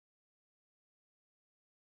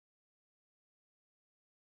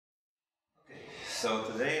So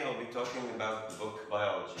today I'll be talking about the book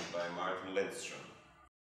Buyology by Martin Lindstrom.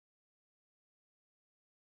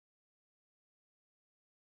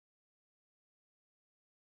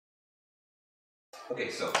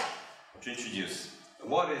 Okay, so to introduce,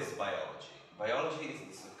 what is biology? Biology is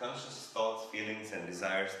the subconscious thoughts, feelings and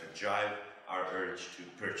desires that drive our urge to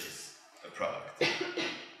purchase a product.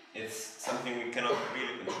 It's something we cannot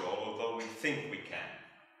really control, although we think we can.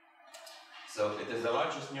 So it is the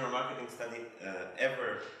largest neuromarketing study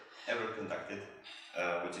ever conducted,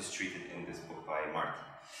 which is treated in this book by Martin.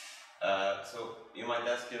 So you might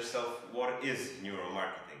ask yourself, what is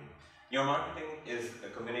neuromarketing? Neuromarketing is a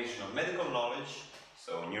combination of medical knowledge,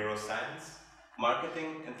 so neuroscience,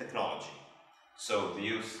 marketing and technology. So the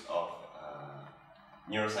use of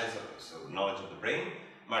neuroscience, so knowledge of the brain,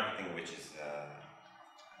 marketing, which is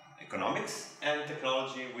economics, and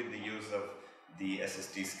technology with the use of the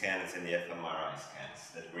SST scans and the fMRI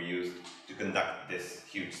scans that were used to conduct this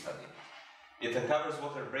huge study. It uncovers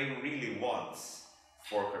what our brain really wants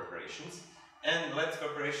for corporations and lets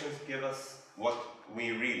corporations give us what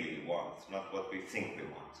we really want, not what we think we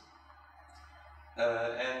want.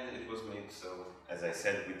 And it was made, so as I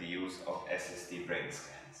said, with the use of SST brain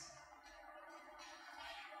scans.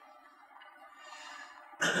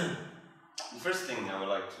 The first thing I would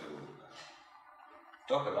like to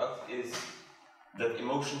talk about is that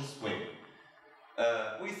emotions win.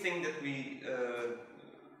 We think that we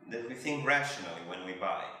think rationally when we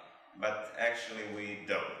buy, but actually we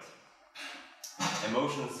don't.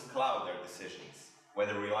 Emotions cloud our decisions,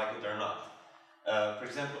 whether we like it or not. For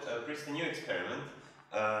example, a pretty new experiment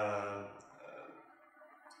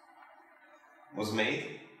was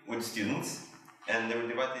made with students, and they were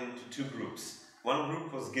divided into two groups. One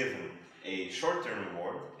group was given a short-term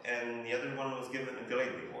reward, and the other one was given a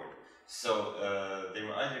delayed reward. So they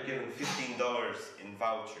were either given $15 in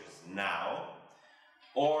vouchers now,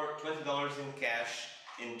 or $20 in cash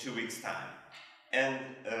in 2 weeks' time. And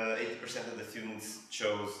 80% of the students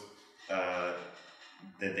chose that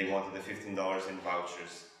they wanted the $15 in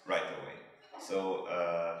vouchers right away. So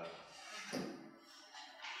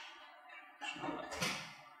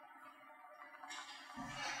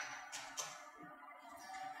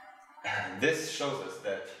this shows us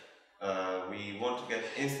that we want to get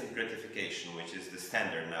instant gratification, which is the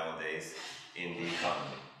standard nowadays in the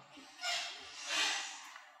economy.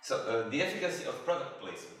 So the efficacy of product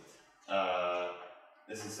placement.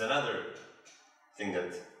 This is another thing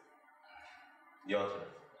that the author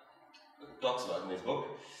talks about in his book,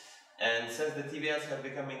 and says that TV ads have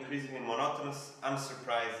become increasingly monotonous,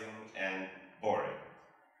 unsurprising, and boring.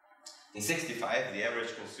 In '65, the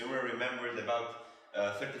average consumer remembered about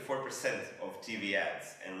 34% of TV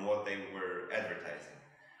ads and what they were advertising.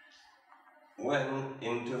 When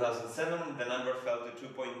in 2007 the number fell to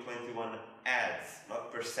 2.21 ads, not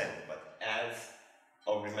percent, but ads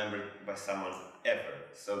all remembered by someone ever.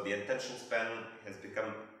 So the attention span has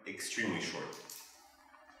become extremely short.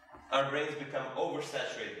 Our brains become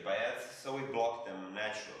oversaturated by ads, so we block them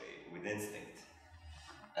naturally with instinct.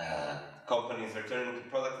 Companies are turning to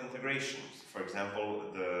product integrations. For example,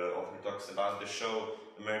 the author talks about the show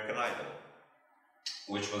American Idol,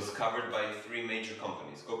 which was covered by 3 major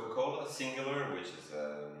companies: Coca-Cola, Singular, which is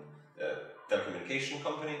a telecommunication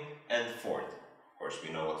company, and Ford. Of course,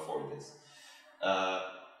 we know what Ford is.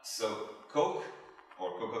 So Coke,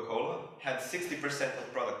 or Coca-Cola, had 60%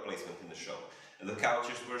 of product placement in the show. The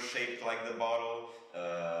couches were shaped like the bottle.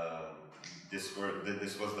 This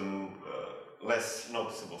was the less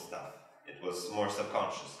noticeable stuff. It was more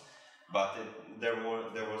subconscious. But there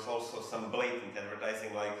was also some blatant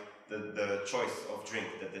advertising, like the choice of drink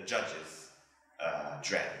that the judges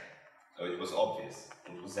drank. So it was obvious.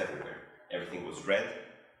 It was everywhere. Everything was red.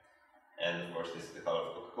 And of course, this is the color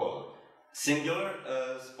of Coca-Cola. Singular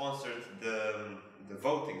sponsored the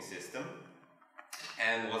voting system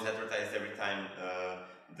and was advertised every time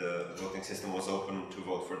the voting system was open to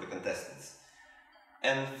vote for the contestants.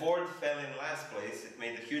 And Ford fell in last place. It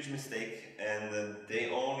made a huge mistake, and they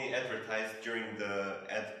only advertised during the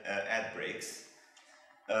ad breaks.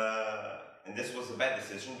 And this was a bad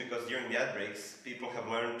decision, because during the ad breaks, people have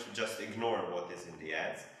learned to just ignore what is in the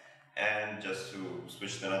ads and just to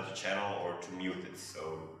switch to another channel or to mute it, so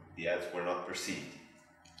the ads were not perceived.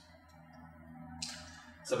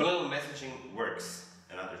 Subliminal messaging works,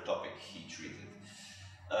 another topic he treated.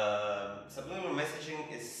 Subliminal messaging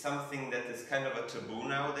is something that is kind of a taboo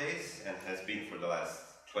nowadays, and has been for the last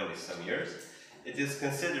 20-some years. It is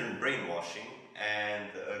considered brainwashing and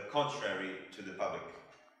contrary to the public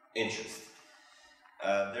interest.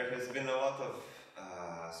 There has been a lot of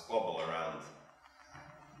squabble around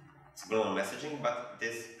subliminal messaging, but it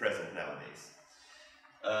is present nowadays.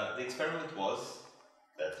 The experiment was,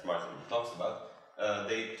 that Martin talks about,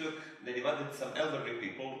 they divided some elderly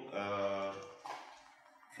people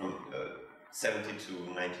from 70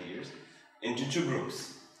 to 90 years into two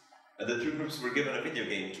groups. The two groups were given a video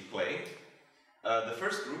game to play. The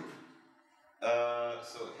first group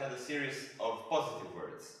so it had a series of positive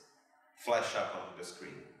words flash up onto the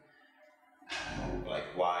screen,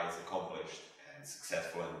 like wise, accomplished, and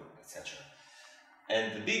successful, and etc.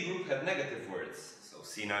 And the B group had negative words, so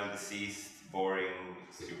senile, deceased, boring,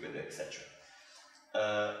 stupid, etc.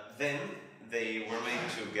 Then they were made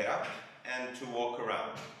to get up and to walk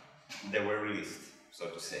around. They were released, so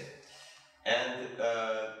to say. And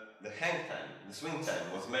the hang time, the swing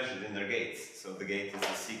time, was measured in their gaits. So the gait is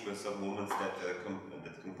a sequence of movements that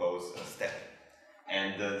compose a step.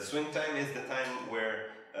 And the swing time is the time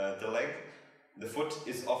where the foot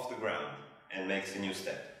is off the ground and makes a new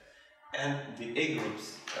step. And the A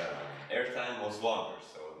group's air time was longer,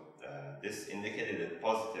 so this indicated that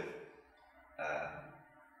positive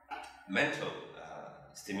mental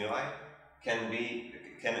stimuli can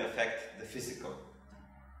affect the physical.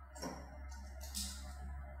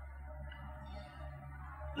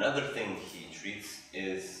 Another thing he treats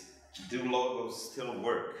is, do logos still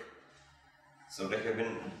work? So there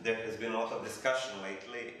has been a lot of discussion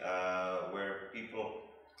lately where people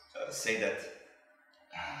say that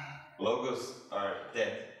logos are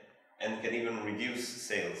dead and can even reduce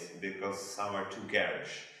sales because some are too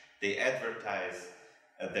garish. They advertise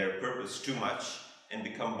their purpose too much and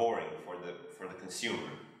become boring for the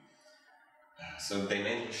consumer. So they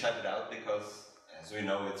mainly shut it out because, as we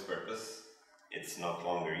know its purpose, it's not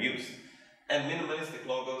longer used. And minimalistic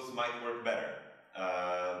logos might work better.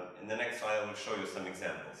 In the next slide I will show you some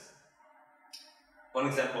examples. One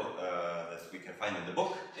example that we can find in the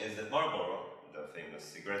book is that Marlboro, the famous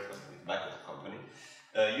cigarette company, tobacco company,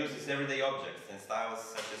 uses everyday objects and styles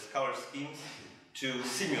such as color schemes to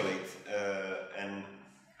simulate an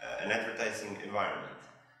advertising environment.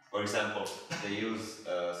 For example, they use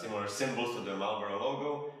similar symbols to the Marlboro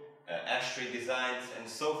logo, ashtray designs and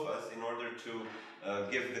sofas in order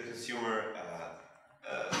to give the consumer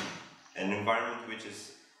an environment which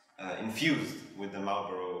is infused with the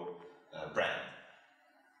Marlboro brand,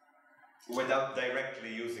 without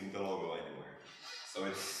directly using the logo anywhere. So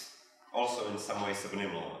it's also in some way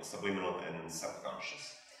subliminal and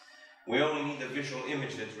subconscious. We only need a visual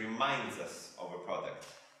image that reminds us of a product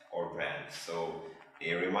or brand. So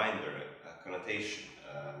a reminder, a connotation,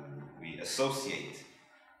 we associate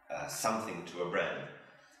something to a brand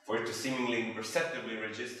for it to seemingly imperceptibly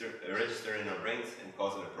register in our brains and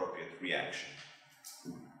cause an appropriate reaction.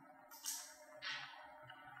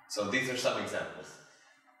 So these are some examples.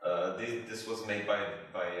 This was made by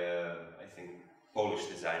I think, Polish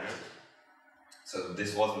designer. So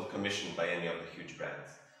this wasn't commissioned by any of the huge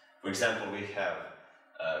brands. For example, we have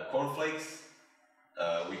cornflakes.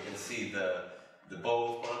 We can see the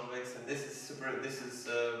bowl of cornflakes, and this is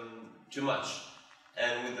too much.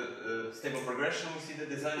 And with the stable progression, we see the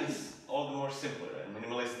design is all the more simpler and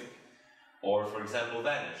minimalistic. Or, for example,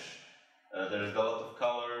 Vanish. There's a lot of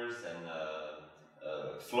colors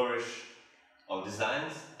and flourish of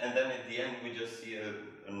designs, and then at the end we just see a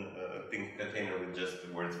pink container with just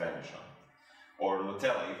the words Vanish on. Or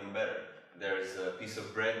Nutella, even better. There's a piece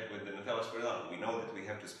of bread with the Nutella spread on. We know that we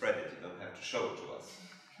have to spread it, you don't have to show it to us.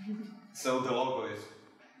 So the logo is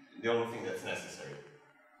the only thing that's necessary.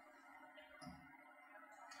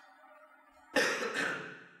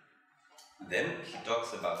 Then he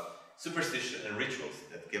talks about superstition and rituals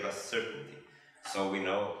that give us certainty. So we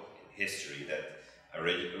know in history that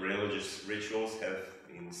religious rituals have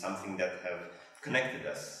been something that have connected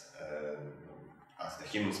us as the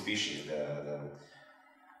human species, the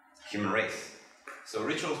human race. So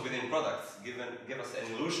rituals within products give us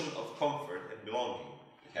an illusion of comfort and belonging.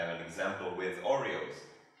 We have an example with Oreos,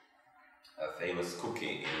 a famous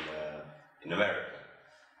cookie in America.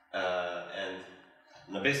 And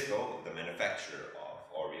Nabisco, the manufacturer of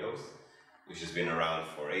Oreos, which has been around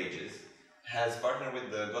for ages, has partnered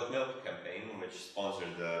with the Got Milk campaign, which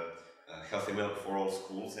sponsored the Healthy Milk for all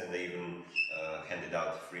schools, and they even handed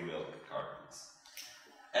out free milk cartons.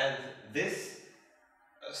 And this,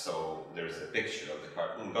 so there's a picture of the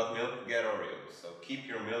carton, Got Milk, get Oreos, so keep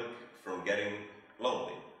your milk from getting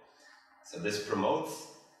lonely. So this promotes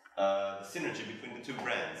the synergy between the two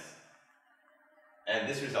brands. And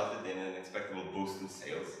this resulted in an expectable boost in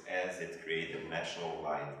sales as it created a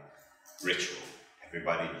national-wide ritual.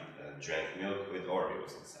 Everybody drank milk with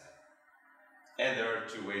Oreos inside. And there are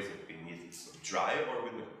two ways of being eaten, so dry or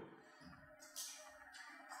with milk.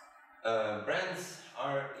 Brands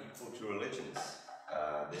are equal to religions.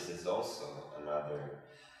 This is also another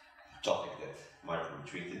topic that Martin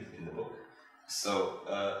treated in the book. So,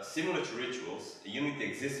 similar to rituals, unity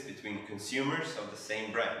exists between consumers of the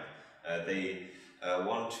same brand. They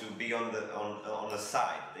want to be on the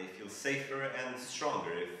side. They feel safer and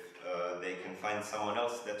stronger if they can find someone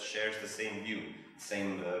else that shares the same view,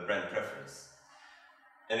 same brand preference.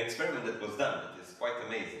 An experiment that was done that is quite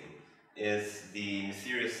amazing is the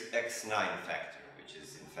mysterious X9 factor, which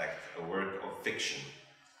is in fact a work of fiction.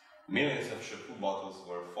 Millions of shampoo bottles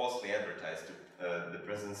were falsely advertised to the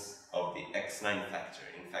presence of the X9 factor.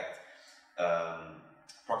 In fact,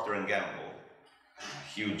 Procter & Gamble, a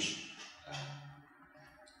huge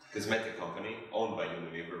cosmetic company owned by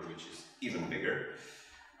Unilever, which is even bigger,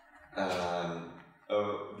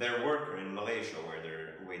 their worker in Malaysia,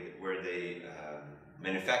 where they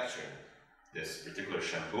manufacture this particular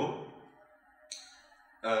shampoo,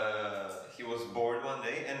 he was bored one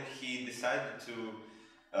day and he decided to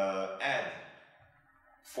add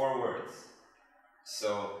 4 words.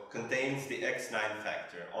 So, contains the X9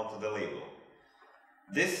 factor onto the label.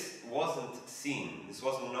 This wasn't seen, this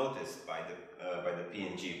wasn't noticed by the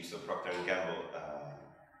P&G, so Procter & Gamble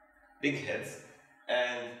big heads,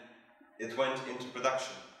 and it went into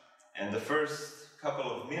production. And the first couple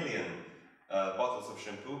of million bottles of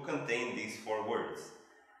shampoo contained these 4 words.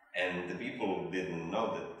 And the people didn't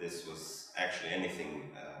know that this was actually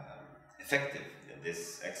anything effective, that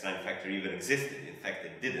this X9 factor even existed. In fact,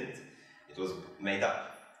 it didn't. It was made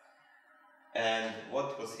up. And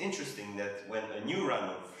what was interesting, that when a new run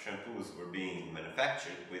of shampoos were being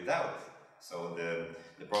manufactured without, so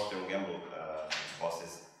the Procter & Gamble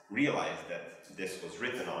bosses realized that this was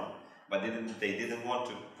written on, but they didn't want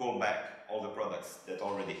to pull back all the products that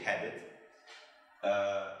already had it.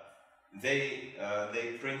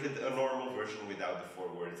 They printed a normal version without the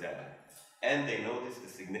 4 words added. And they noticed a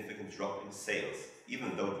significant drop in sales,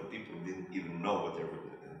 even though the people didn't even know what they were,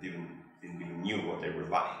 didn't even knew what they were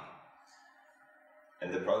buying.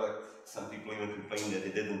 And the product, some people even complained that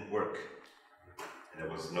it didn't work. And there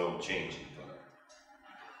was no change in the product.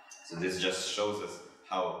 So this just shows us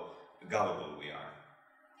how gullible we are.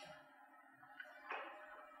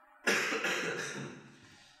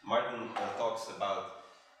 Martin talks about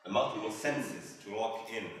the multiple senses to lock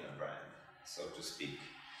in a brand, so to speak.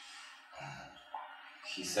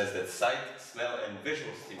 He says that sight, smell and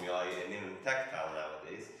visual stimuli, and even tactile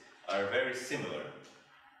nowadays, are very similar.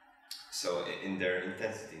 So in their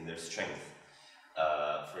intensity, in their strength.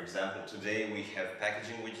 For example, today we have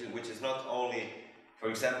packaging which is not only, for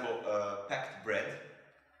example, packed bread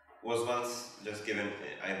was once just given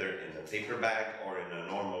either in a paper bag or in a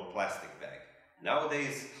normal plastic bag.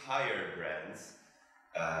 Nowadays, higher brands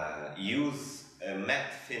use a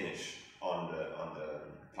matte finish on the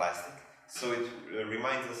plastic, so it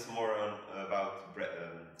reminds us more about bread.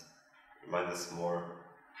 Reminds us more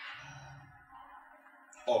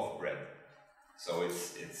of bread. So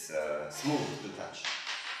it's smooth to touch.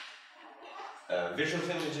 Visual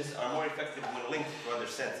images are more effective when linked to other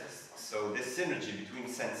senses. So this synergy between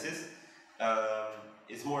senses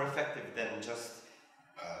is more effective than just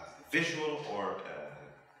visual or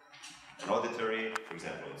an auditory. For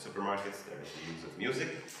example, in supermarkets there is the use of music.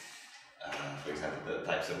 For example, the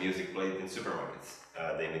types of music played in supermarkets.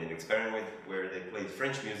 They made an experiment where they played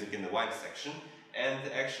French music in the wine section, and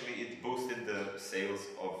actually it boosted the sales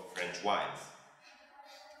of French wines.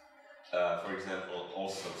 For example,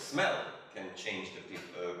 also smell can change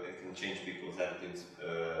people's attitudes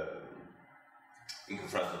in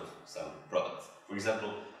front of some products. For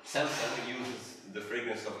example, Samsung uses the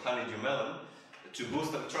fragrance of honeydew melon to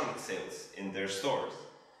boost electronic sales in their stores.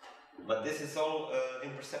 But this is all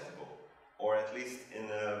imperceptible, or at least in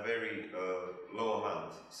a very low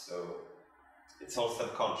amount. So it's all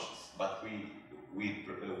subconscious, but we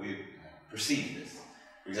perceive this.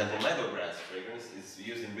 For example, meadowgrass fragrance is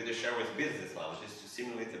used in British Airways business lounges to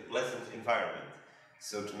simulate a pleasant environment,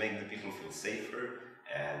 so to make the people feel safer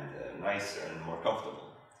and nicer and more comfortable.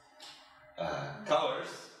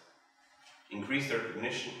 Colors increase their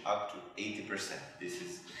recognition up to 80%. This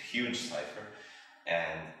is a huge cipher,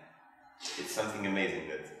 and it's something amazing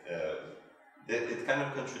that it kind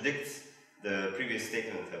of contradicts the previous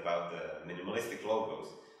statement about the minimalistic logos,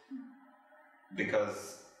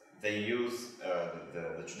 because they use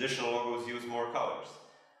the traditional logos use more colors.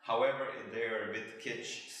 However, they are a bit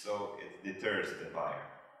kitsch, so it deters the buyer.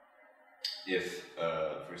 If,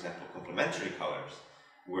 for example, complementary colors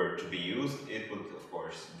were to be used, it would, of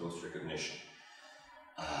course, boost recognition.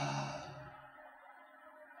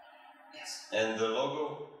 Yes, and the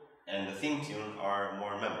logo and the theme tune are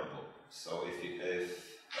more memorable. So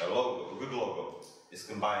if a good logo is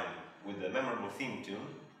combined with a memorable theme tune,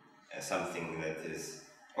 something that is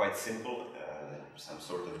quite simple, some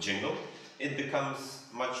sort of jingle, it becomes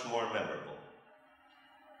much more memorable.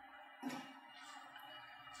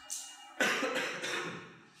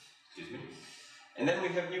 Excuse me. And then we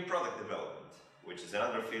have new product development, which is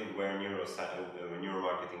another field where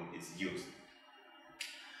neuromarketing is used.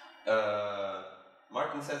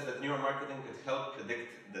 Martin says that neuromarketing could help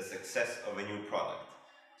predict the success of a new product.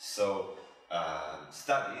 So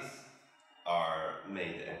studies are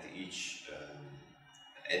made at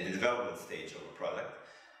at the development stage of a product,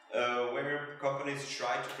 where companies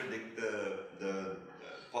try to predict the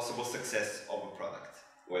possible success of a product,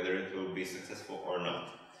 whether it will be successful or not.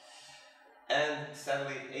 And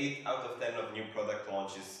sadly, 8 out of 10 of new product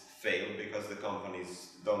launches fail because the companies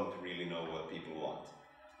don't really know what people want.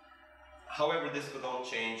 However, this could all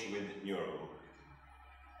change with neuromarketing.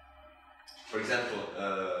 For example,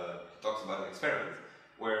 he talks about an experiment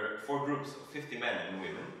where 4 groups of 50 men and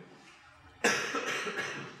women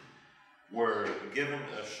were given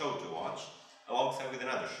a show to watch alongside with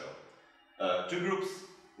another show. 2 groups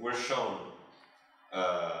were shown,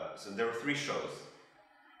 so there were 3 shows.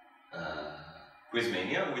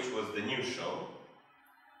 Quizmania, which was the new show,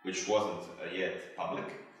 which wasn't yet public.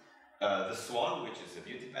 The Swan, which is a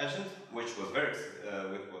beauty pageant, which was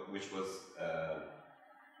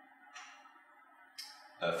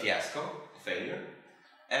a fiasco, a failure,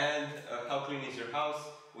 and How Clean Is Your House,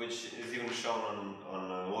 which is even shown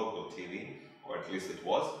on local TV, or at least it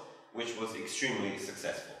was, which was extremely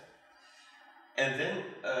successful. And then,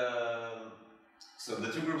 so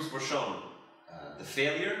the 2 groups were shown the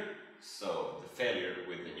failure, so the failure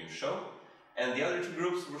with the new show, and the other 2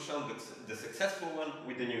 groups were shown the successful one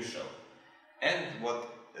with the new show. And what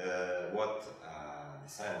the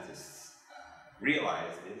scientists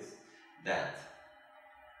realized is that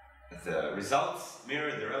the results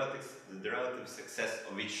mirror the relative success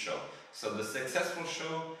of each show. So the successful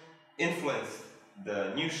show influenced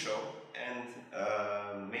the new show and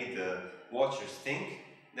made the watchers think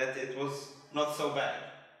that it was not so bad.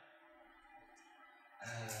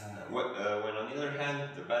 When on the other hand,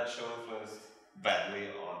 the bad show influenced badly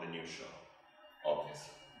on the new show,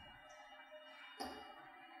 obviously.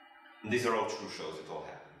 And these are all true shows, it all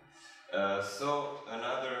happened. So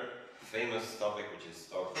another famous topic which has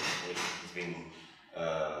been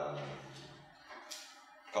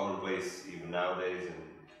commonplace even nowadays and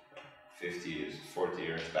 50 years, 40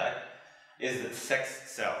 years back, is that sex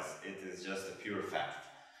sells. It is just a pure fact.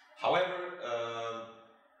 However,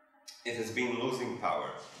 it has been losing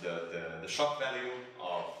power. The shock value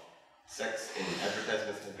of sex in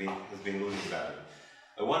advertisements has been losing value.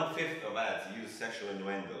 1/5 of ads use sexual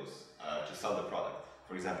innuendos to sell the product.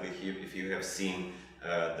 For example, if you have seen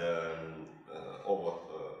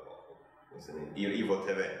what's the name? Evo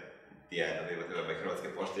TV, the ad of Evo TV by Hrvatske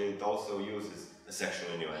pošte, it also uses a sexual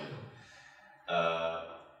innuendo.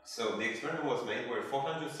 So the experiment was made where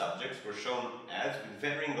 400 subjects were shown ads with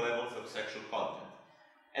varying levels of sexual content,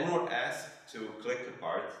 and were asked to click the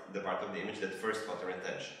part of the image that first caught their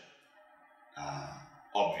attention.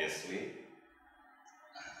 Obviously,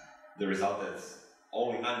 the result is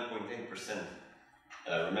only 9.8%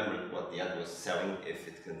 remembered what the ad was selling if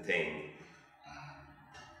it contained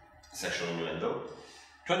sexual innuendo.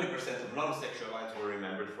 20% of non-sexual ads were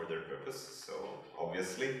remembered for their purpose, so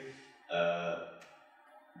obviously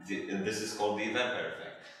this is called the vampire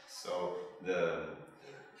effect. So the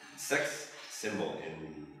sex symbol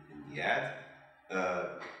in the ad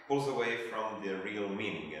pulls away from the real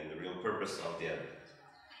meaning and the real purpose of the ad.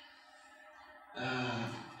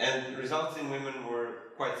 And results in women were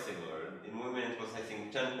quite similar. In women it was, I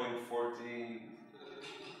think,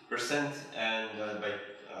 10.40%, and by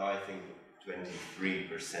I think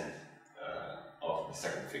 23% of the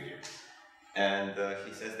second figure. And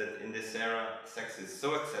he says that in this era, sex is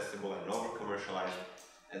so accessible and over-commercialized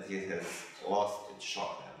that it has lost its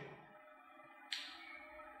shock value.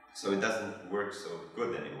 So it doesn't work so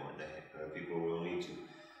good anymore. People will need to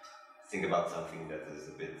think about something that is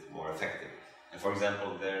a bit more effective. And for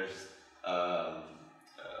example, there's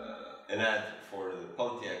an ad for the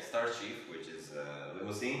Pontiac Star Chief, which is a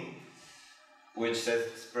limousine, which says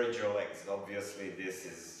spread your legs. Obviously this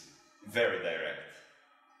is very direct,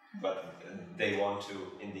 but they want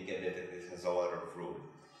to indicate that it has a lot of room.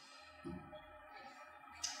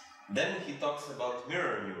 Then he talks about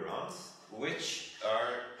mirror neurons, which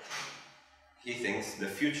are, he thinks, the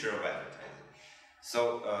future of advertising.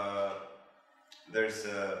 So there's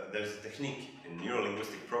a technique in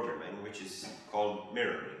neurolinguistic programming which is called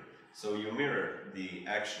mirroring. So you mirror the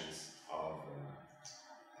actions of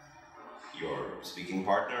your speaking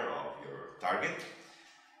partner, of your target,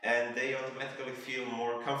 and they automatically feel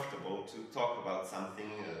more comfortable to talk about something.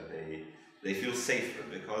 They feel safer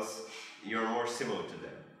because you're more similar to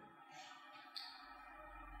them.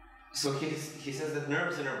 So he says that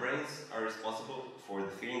nerves in our brains are responsible for the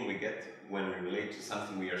feeling we get when we relate to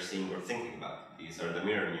something we are seeing or thinking about. These are the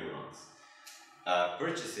mirror neurons.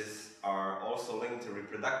 Purchases are also linked to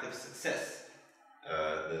reproductive success.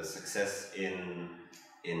 The success in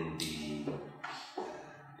the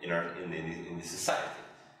society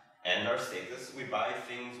and our status. We buy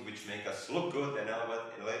things which make us look good and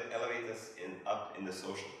elevate us up in the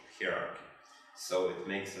social hierarchy. So it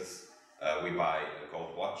makes us, we buy a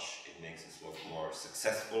gold watch, it makes us look more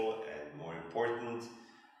successful and more important,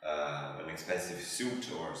 an expensive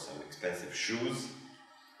suit or some expensive shoes.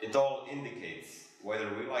 It all indicates, whether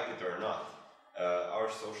we like it or not, our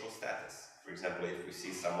social status. For example, if we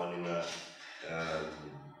see someone in a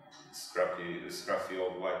scruffy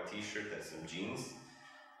old white t-shirt and some jeans,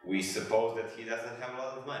 we suppose that he doesn't have a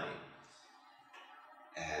lot of money.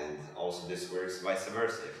 And also this works vice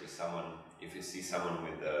versa. If we see someone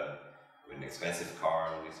with an expensive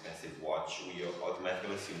car, an expensive watch, we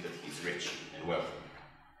automatically assume that he's rich and wealthy.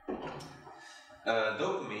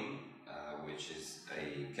 Dopamine, which is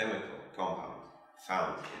a chemical compound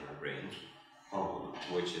found in our brain,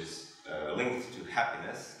 which is linked to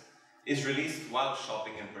happiness, is released while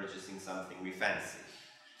shopping and purchasing something we fancy.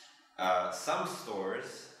 Some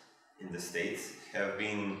stores in the States have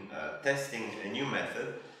been testing a new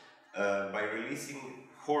method by releasing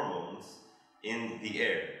hormones in the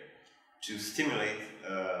air to stimulate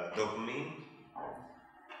dopamine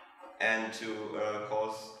and to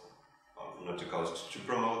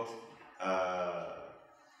promote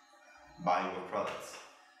buying of products.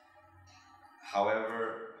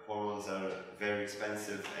 However, hormones are very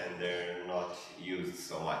expensive and they're not used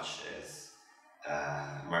so much as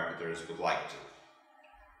marketers would like to.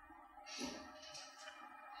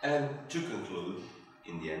 And to conclude,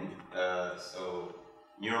 in the end, so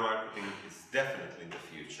neuromarketing is definitely the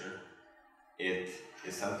future. It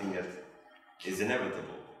is something that is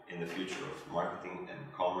inevitable in the future of marketing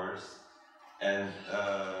and commerce. And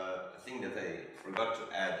a thing that I forgot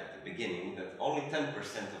to add at the beginning, that only 10%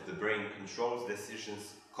 of the brain controls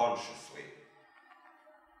decisions consciously.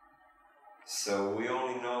 So we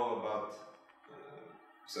only know about,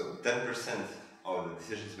 so 10% of the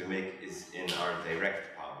decisions we make is in our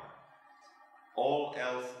direct power. All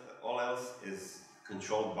else is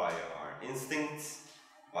controlled by our instincts,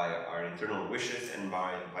 by our internal wishes, and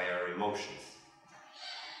by our emotions.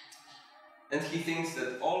 And he thinks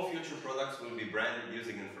that all future products will be branded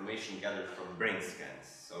using information gathered from brain scans,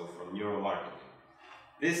 so from neuromarketing.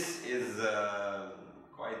 This is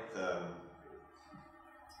quite a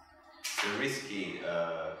risky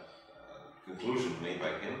conclusion made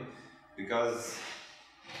by him, because,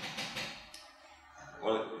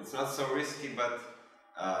 well, it's not so risky, but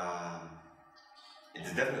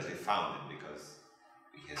it's definitely founded because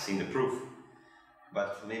we have seen the proof.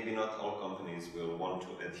 But maybe not all companies will want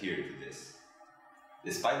to adhere to this.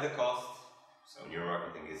 Despite the cost, so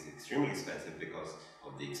neuromarketing is extremely expensive because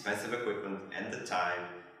of the expensive equipment and the time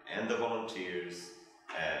and the volunteers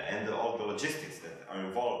and all the logistics that are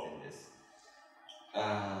involved in this,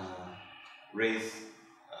 raise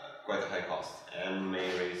quite a high cost and may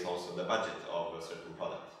raise also the budget of a certain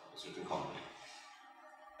product, a certain company.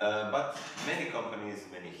 But many companies,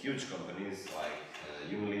 many huge companies like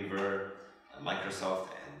Unilever, Microsoft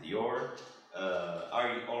and Dior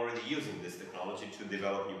are already using this technology to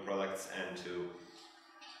develop new products and to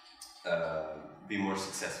be more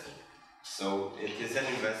successful. So it is an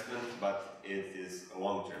investment, but it is a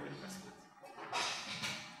long-term investment.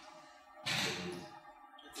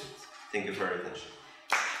 Thank you for your attention.